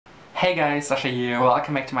Hey guys, Sasha here,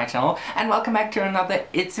 welcome back to my channel and welcome back to another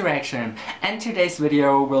Itzy reaction. And today's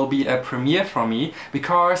video will be a premiere for me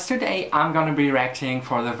because today I'm gonna be reacting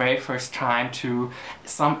for the very first time to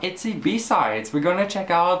some Itzy B-sides. We're gonna check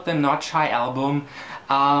out the Not Shy album.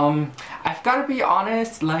 I've gotta be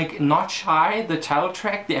honest, like Not Shy, the title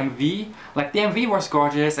track, the MV, like the MV was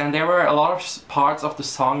gorgeous and there were a lot of parts of the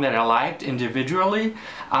song that I liked individually,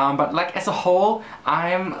 but like as a whole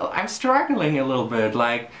I'm struggling a little bit.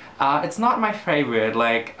 Like it's not my favorite.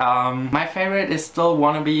 Like my favorite is still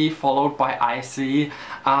Wannabe, followed by Itzy,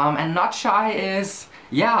 and Not Shy is,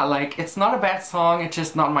 yeah, like it's not a bad song, it's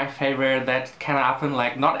just not my favorite. That can happen,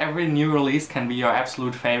 like not every new release can be your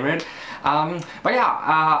absolute favorite. But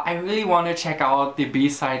yeah, I really want to check out the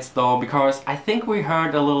B-sides though, because I think we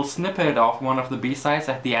heard a little snippet of one of the B-sides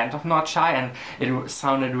at the end of Not Shy and it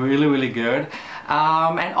sounded really good.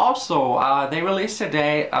 And also, they released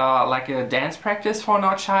today like a dance practice for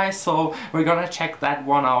Not Shy, so we're gonna check that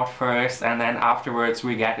one out first and then afterwards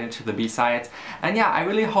we get into the B-sides. And yeah, I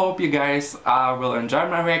really hope you guys will enjoy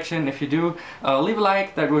my reaction. If you do, leave a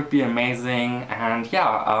like, that would be amazing. And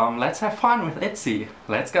yeah, let's have fun with Itzy.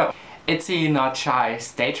 Let's go. Itzy Not Shy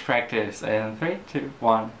stage practice in 3, 2,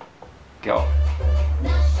 1, go.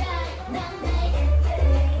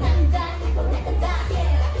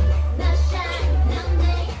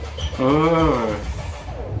 Ooh.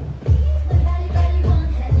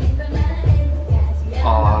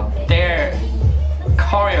 Oh, their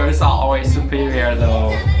choreos are always superior though.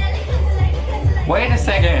 Wait a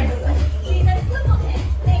second.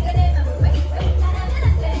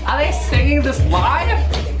 Are they singing this live?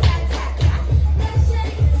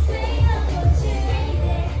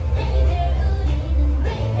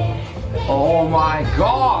 Oh my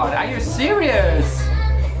god, are you serious?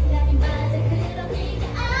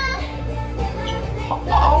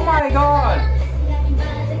 Oh my god!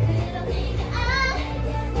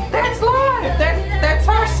 That's live! That's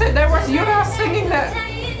her, that was Yuna singing that!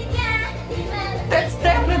 That's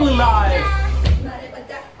definitely live!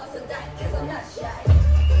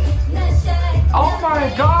 Oh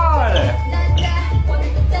my god!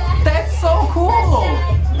 That's so cool!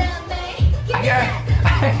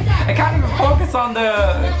 I can't even focus on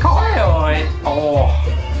the choreo. Oh,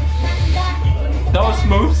 those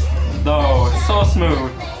moves, though, so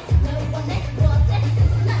smooth.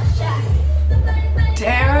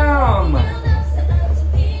 Damn!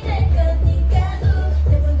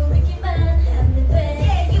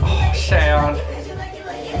 Oh, Sharon.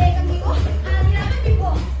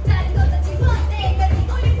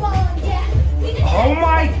 Oh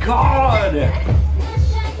my god!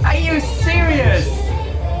 Are you serious?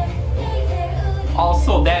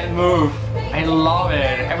 Also that move, I love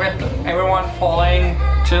it. Everyone falling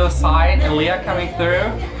to the side and Leah coming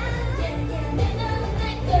through.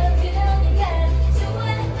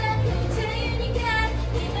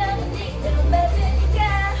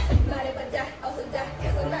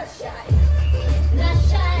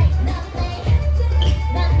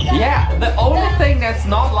 Yeah, the only thing that's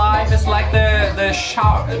not live is like the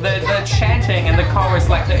shout, the chanting and the chorus,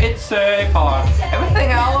 like the Itzy part.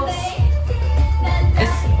 Everything else is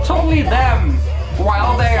totally them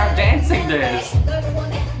while they are dancing this.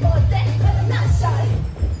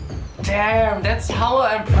 Damn, that's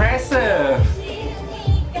hella impressive.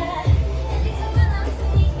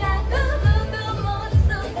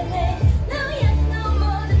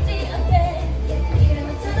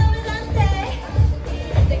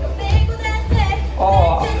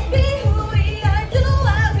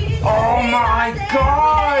 Oh my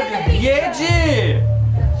god! Itzy!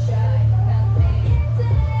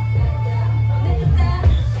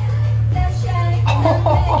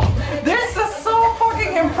 Oh, this is so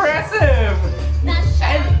fucking impressive!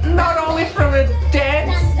 And not only from a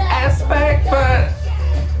dance aspect, but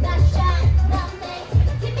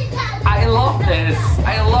I love this.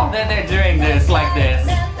 I love that they're doing this like this.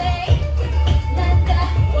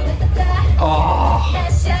 Oh,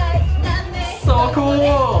 so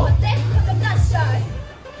cool!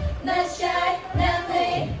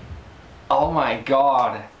 Oh my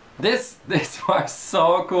god, this was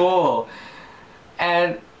so cool.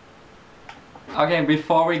 And okay,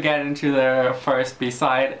 before we get into the first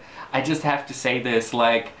B-side, I just have to say this,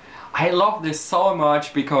 like I love this so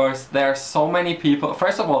much because there are so many people.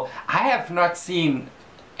 First of all, I have not seen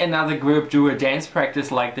another group do a dance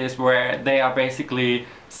practice like this where they are basically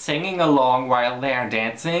singing along while they are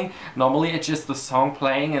dancing. Normally it's just the song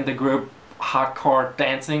playing and the group hardcore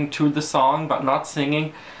dancing to the song but not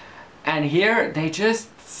singing. And here they just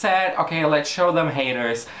said, okay, let's show them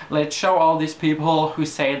haters. Let's show all these people who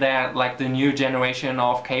say that like the new generation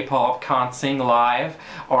of K-pop can't sing live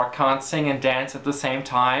or can't sing and dance at the same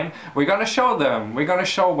time. We're gonna show them. We're gonna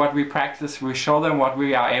show what we practice. We show them what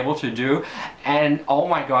we are able to do. And oh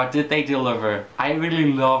my god, did they deliver. I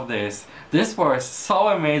really love this. This was so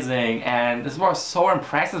amazing and this was so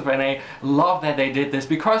impressive, and I love that they did this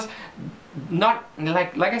because not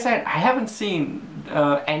like I said, I haven't seen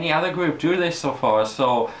any other group do this so far,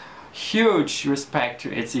 so huge respect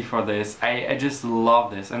to Itzy for this. I just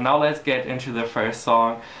love this. And now let's get into the first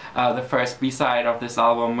song, the first B-side of this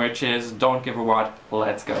album, which is Don't Give a What.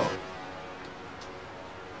 Let's go.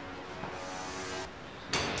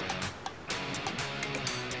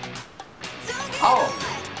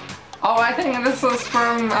 Oh, I think this is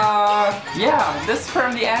from, yeah, this is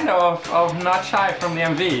from the end of Not Shy from the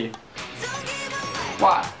MV.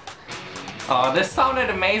 What? Oh, this sounded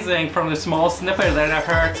amazing from the small snippet that I've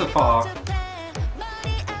heard so far.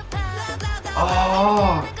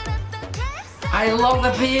 Oh, I love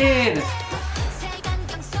the beat.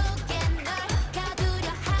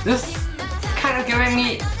 This is kind of giving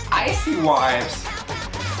me icy vibes.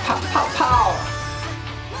 Pow, pow, pow.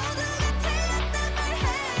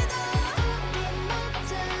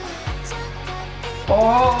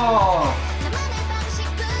 Oh!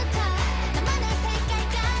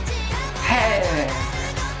 Hey!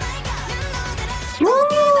 Woo!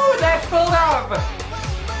 That filled up!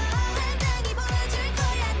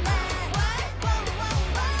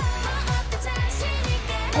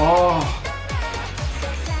 Oh!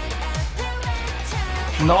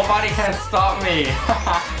 Nobody can stop me!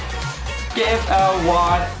 Give a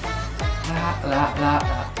what? La la la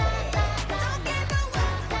la.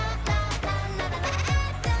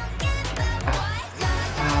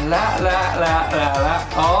 La la la la la.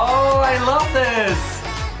 Oh, I love this!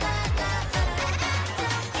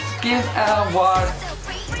 Give a what?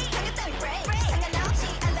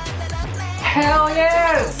 Hell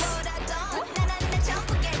yes!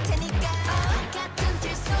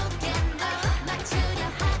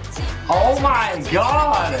 Oh my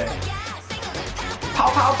god! Pow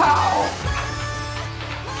pow pow!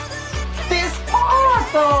 This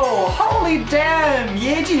part though! Holy damn!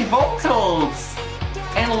 Yeji vocals!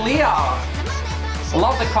 And Leah! I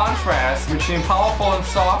love the contrast between powerful and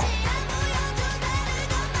soft.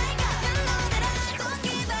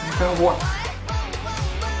 What?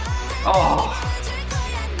 Oh!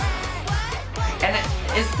 And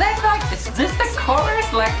is that like, is this the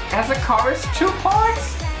chorus? Like, has the chorus 2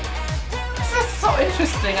 parts? This is so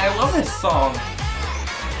interesting, I love this song.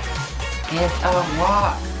 Give a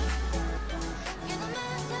what?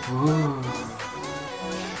 Ooh.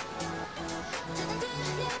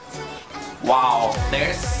 Wow,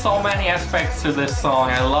 there's so many aspects to this song,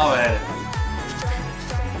 I love it.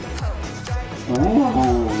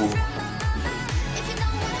 Ooh.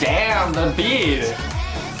 Damn, the beat.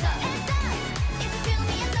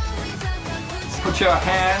 Put your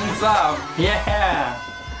hands up, yeah.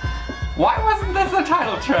 Why wasn't this the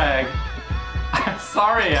title track? I'm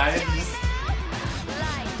sorry, I just...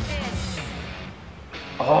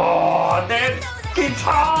 Oh, that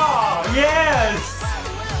guitar, yes.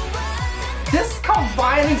 This is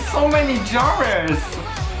combining so many genres!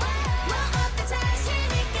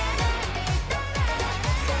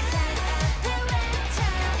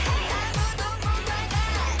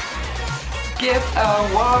 Give a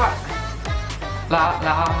what? La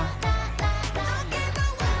la.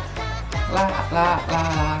 La la la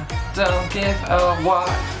la. Don't give a what?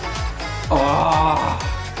 Oh.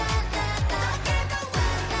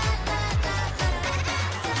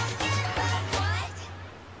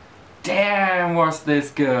 Damn, was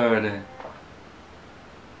this good!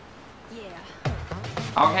 Yeah.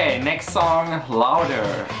 Okay, next song,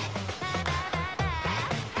 Louder.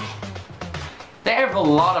 There have a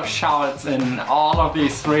lot of shouts in all of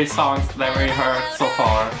these 3 songs that we heard so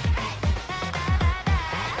far.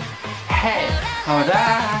 Hey, oh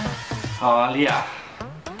da, oh Leah.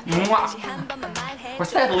 Mwah.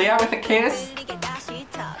 Was that Leah with a kiss?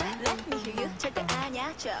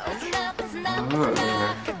 Ooh.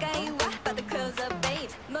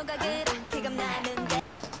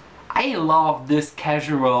 I love this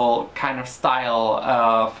casual kind of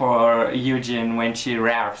style for Yujin when she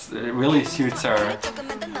raps. It really suits her.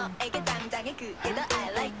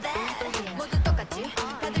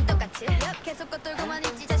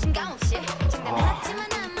 Oh.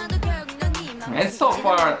 And so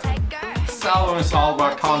far, this album is all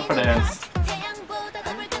about confidence.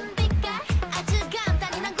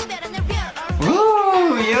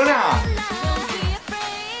 Woo, Yuna!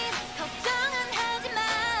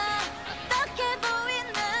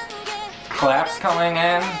 coming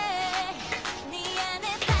in.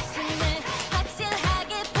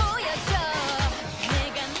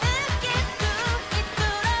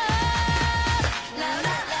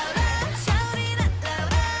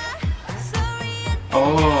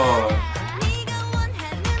 Oh,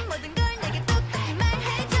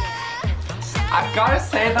 I've gotta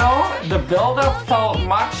say though, the build-up felt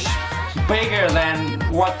much bigger than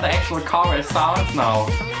what the actual chorus sounds now.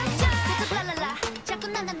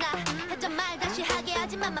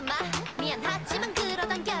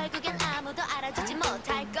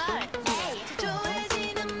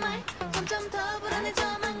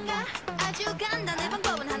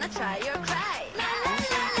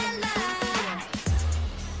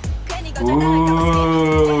 Ooh,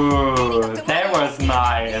 that was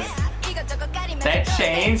nice. That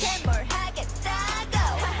change.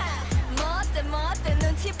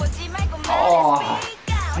 Oh,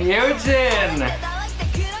 Eugene!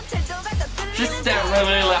 Just that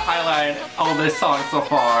really highlight all this song so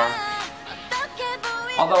far.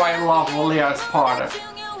 Although I love Leah's part.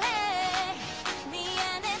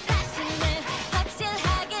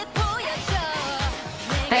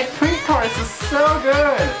 That pre-chorus is so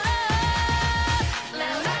good!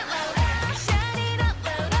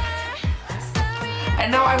 And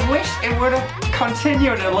now I wish it would have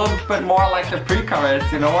continued a little bit more like the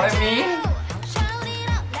pre-chorus, you know what I mean?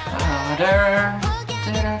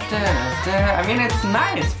 I mean, it's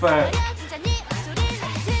nice, but...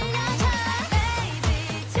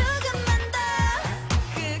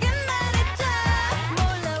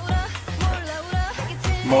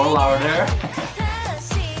 More louder.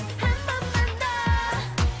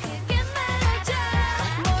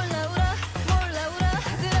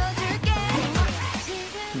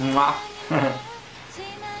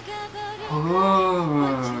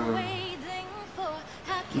 Ooh.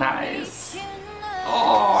 Nice.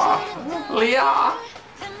 Oh, Leah.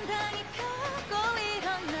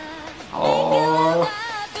 Oh,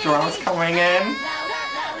 drums coming in.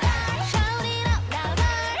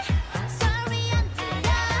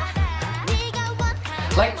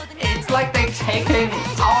 Like, it's like they're taking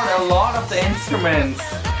out a lot of the instruments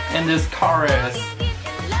in this chorus.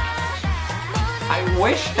 I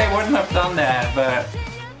wish they wouldn't have done that, but...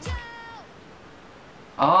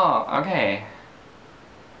 Oh, okay.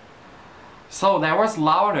 So that was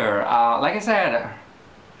louder. Like I said,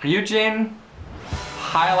 Eugene,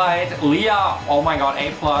 highlight, Leah, oh my god,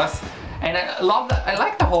 A+. And I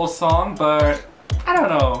like the whole song, but I don't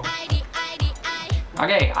know.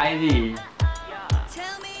 Okay, ID.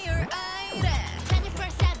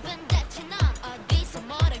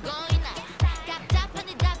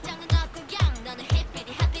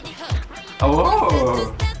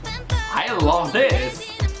 Oh, I love this.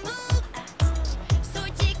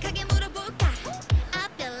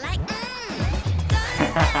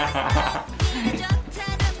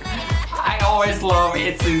 I always love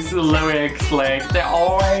Itzy's lyrics, like they're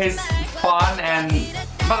always fun and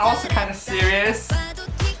but also kind of serious.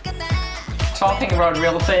 Talking about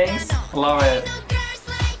real things, love it.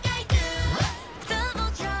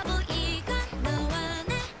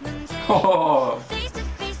 Oh.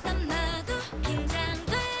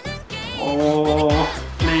 Oh,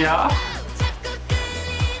 Leah.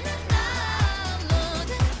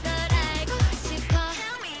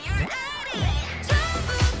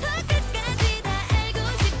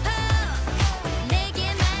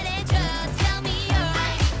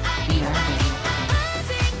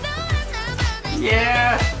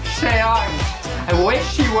 Yeah, Cheon. I wish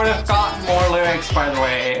she would have gotten more lyrics, by the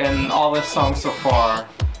way, in all the songs so far.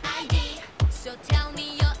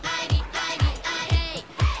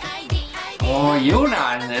 Oh,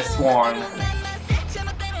 Yuna in this one.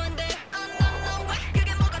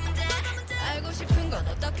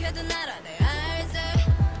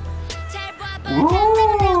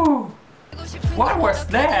 Ooh! What was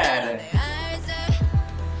that?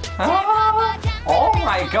 Oh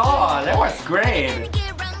my god, that was great!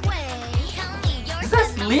 Is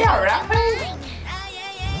this Leah rapping?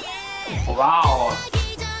 Wow!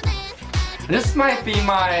 This might be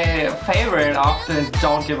my favorite after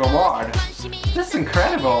Don't Give a Word. This is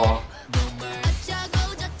incredible!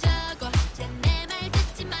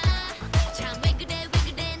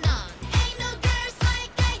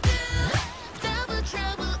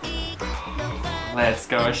 Let's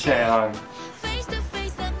go, Cheon.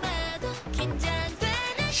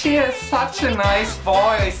 She has such a nice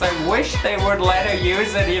voice. I wish they would let her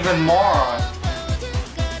use it even more.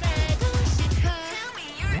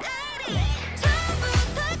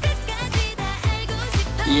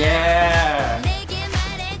 Yeah.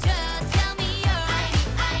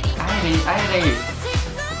 ID.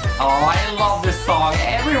 Oh, I love this song.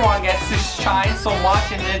 Everyone gets to shine so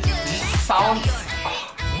much and it just sounds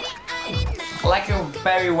like a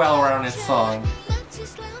very well-rounded song.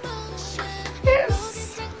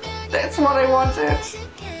 Yes, that's what I wanted.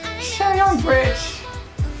 Cheyenne Bridge.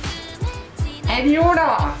 And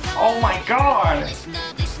Yuna. Oh my god.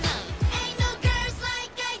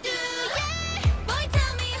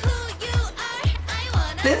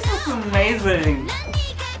 This is amazing.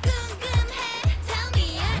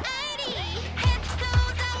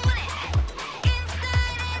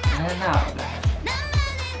 And now that.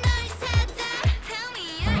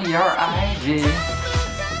 Your ID.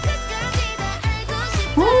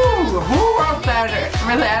 Woo! Who wrote that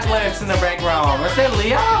with the ad-libs in the background? Was it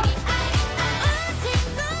Leah?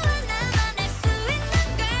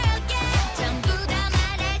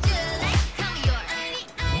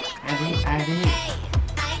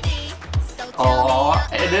 Oh,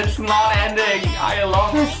 and it's not ending. I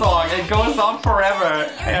love this song. It goes on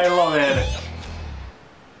forever. I love it.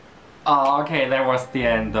 Oh, okay, that was the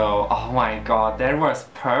end though. Oh my god, that was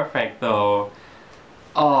perfect though.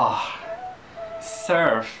 Oh,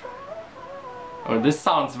 Surf. Oh, this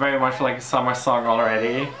sounds very much like a summer song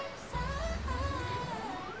already.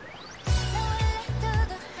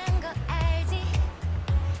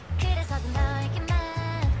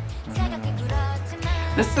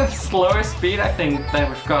 This is the slowest beat I think that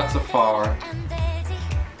we've got so far.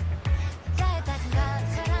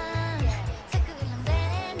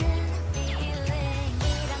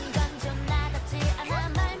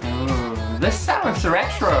 Ooh, this sounds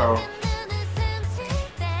retro.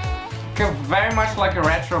 Very much like a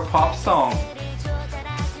retro pop song.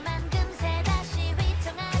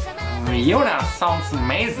 Yuna sounds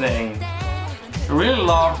amazing. I really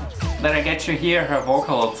love that I get to hear her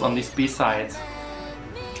vocals on these B-sides.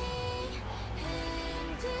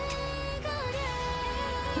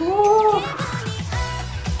 Woo.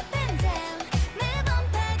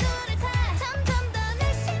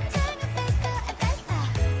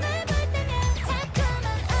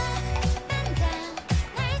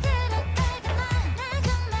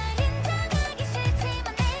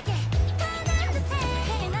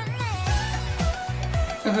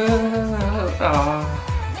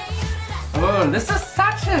 Oh, this is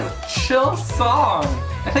such a chill song.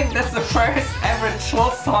 I think that's the first ever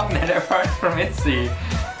chill song that I've heard from Itzy.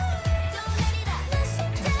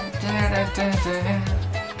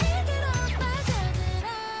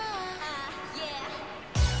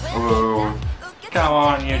 Ooh, come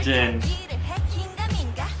on, Eugene.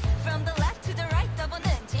 From the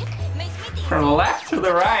left to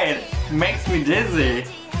the right makes me dizzy.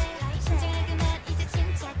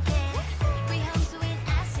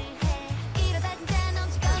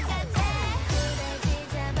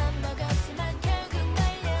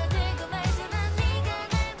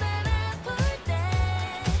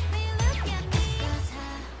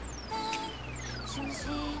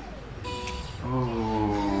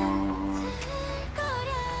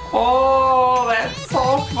 Oh, that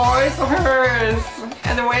soft voice of hers!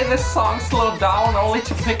 And the way this song slowed down only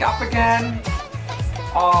to pick up again.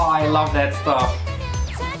 Oh, I love that stuff.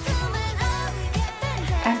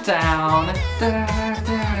 And down. Da,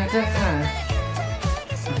 da, da.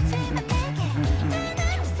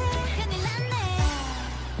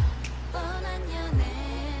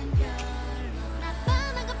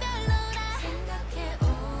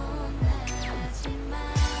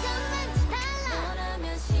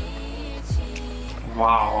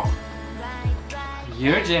 Wow.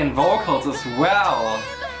 Eugene vocals as well.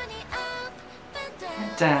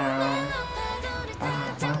 Down.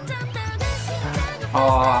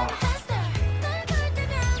 Oh.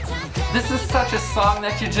 This is such a song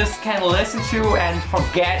that you just can listen to and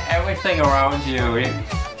forget everything around you.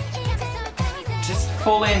 Just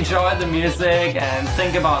fully enjoy the music and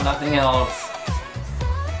think about nothing else.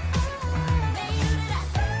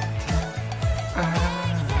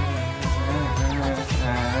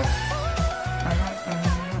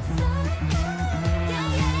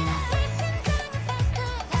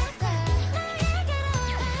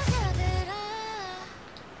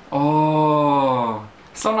 Oh,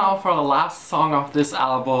 so now for the last song of this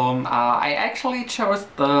album, I actually chose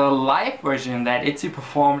the live version that Itzy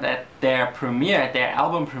performed at their premiere, at their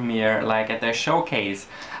album premiere, like at their showcase.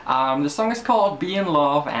 The song is called Be in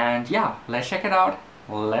Love, and yeah, let's check it out.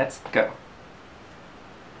 Let's go.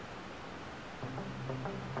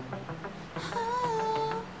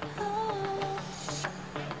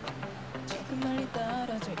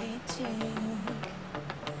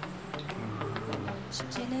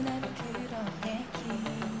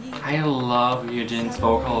 I love Eugene's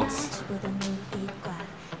vocals.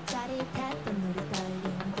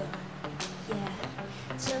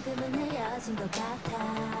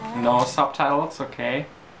 No subtitles, okay.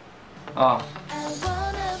 Oh.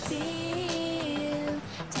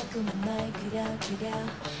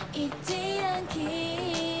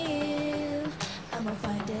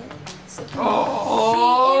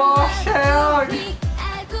 Oh, Shell!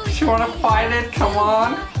 She wanna fight it? Come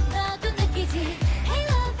on!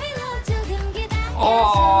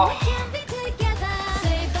 Oh!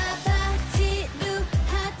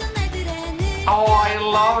 Oh, I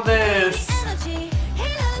love this!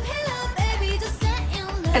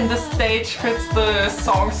 And the stage fits the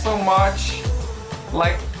song so much.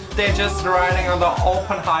 Like, they're just riding on the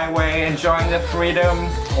open highway, enjoying the freedom.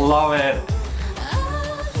 Love it.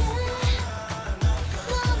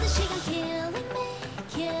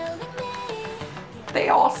 They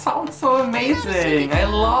all sound so amazing. I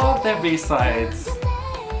love their B-sides.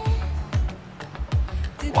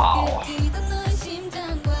 Wow.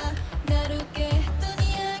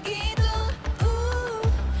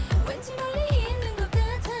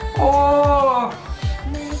 Oh!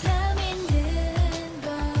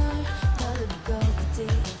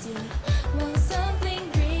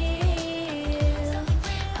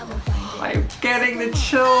 I'm getting the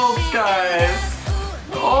chills, guys.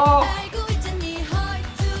 Oh!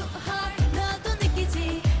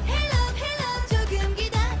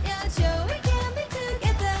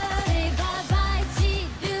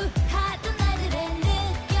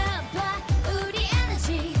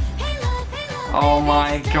 Oh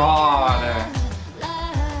my god!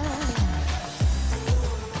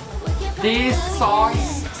 These songs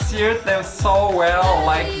suit them so well,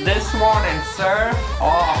 like this one and Surf.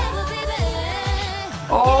 Oh!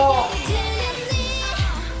 Oh!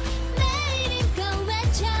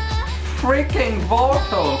 Freaking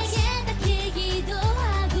vocals!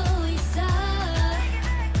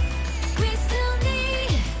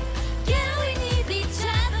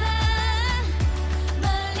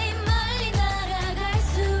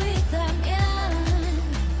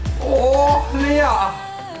 Oh, Leah!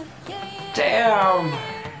 Damn!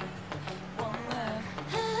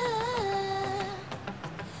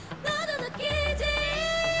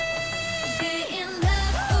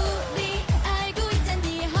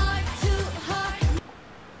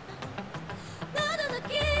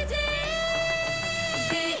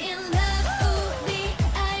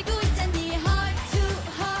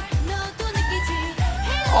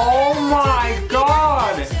 Oh my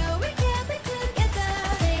god!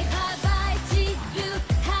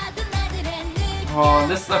 Oh,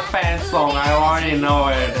 this is a fan song, I already know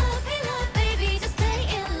it.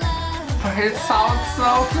 But it sounds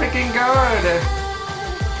so freaking good!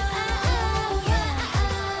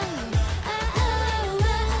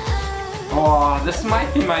 Oh, this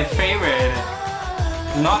might be my favorite.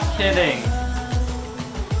 Not kidding.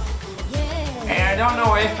 And I don't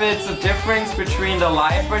know if it's a difference between the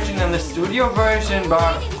live version and the studio version,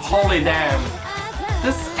 but holy damn.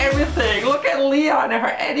 This is everything! Look at Leah and her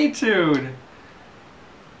attitude!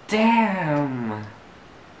 Damn!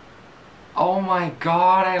 Oh my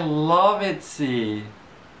god, I love Itzy!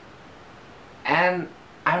 And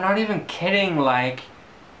I'm not even kidding, like...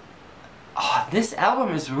 Oh, this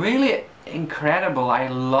album is really incredible. I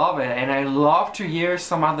love it, and I love to hear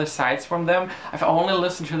some other sides from them. I've only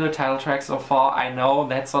listened to the title track so far. I know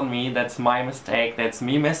that's on me, that's my mistake, that's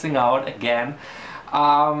me missing out again.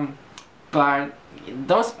 But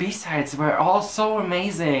those B-sides were all so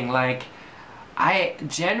amazing. Like, I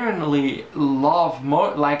genuinely love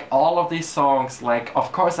like all of these songs. Like,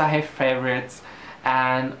 of course I have favorites,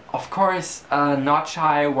 and of course Not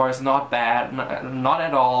Shy was not bad, not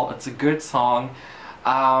at all. It's a good song.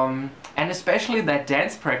 And especially that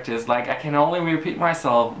dance practice, like, I can only repeat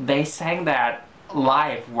myself, they sang that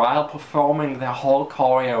live while performing the whole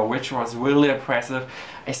choreo, which was really impressive.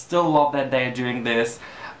 I still love that they're doing this.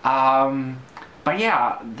 But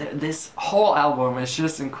yeah, this whole album is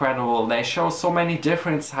just incredible. They show so many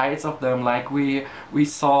different sides of them. Like we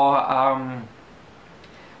saw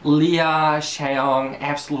Leah Chaeyoung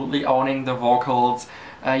absolutely owning the vocals.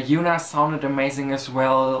 Yuna sounded amazing as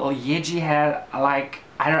well. Yeji had, like,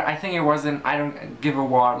 I think it was in I Don't Give a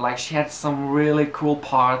What, like, she had some really cool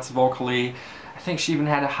parts vocally. I think she even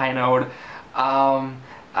had a high note.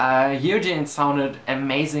 Eugene sounded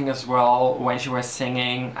amazing as well when she was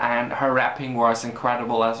singing, and her rapping was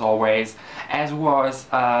incredible as always, as was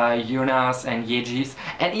Yuna's and Yeji's,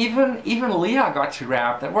 and even Leah got to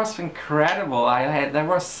rap. That was incredible. That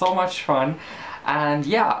was so much fun. And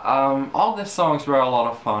yeah, all the songs were a lot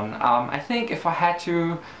of fun. I think if I had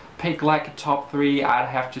to pick like a top 3, I'd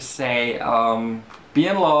have to say Be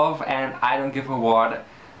in Love and I Don't Give a What.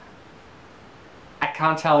 I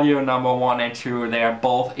can't tell you number 1 and 2, they are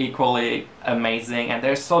both equally amazing and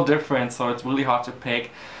they're so different, so it's really hard to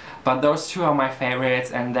pick. But those two are my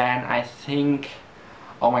favorites, and then I think,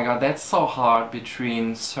 oh my god, that's so hard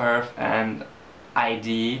between Surf and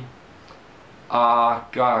ID.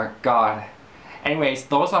 God. Anyways,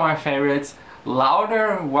 those are my favorites.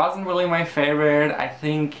 Louder wasn't really my favorite. I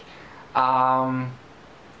think,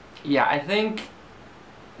 yeah, I think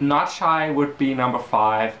Not Shy would be number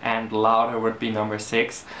 5 and Louder would be number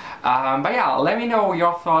 6. But yeah, let me know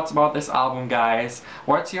your thoughts about this album, guys.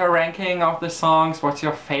 What's your ranking of the songs? What's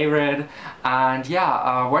your favorite? And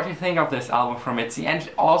yeah, what do you think of this album from Itzy? And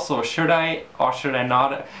also, should I or should I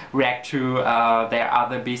not react to their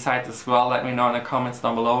other B-sides as well? Let me know in the comments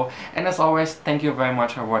down below. And as always, thank you very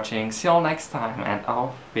much for watching. See you all next time and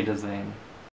auf Wiedersehen.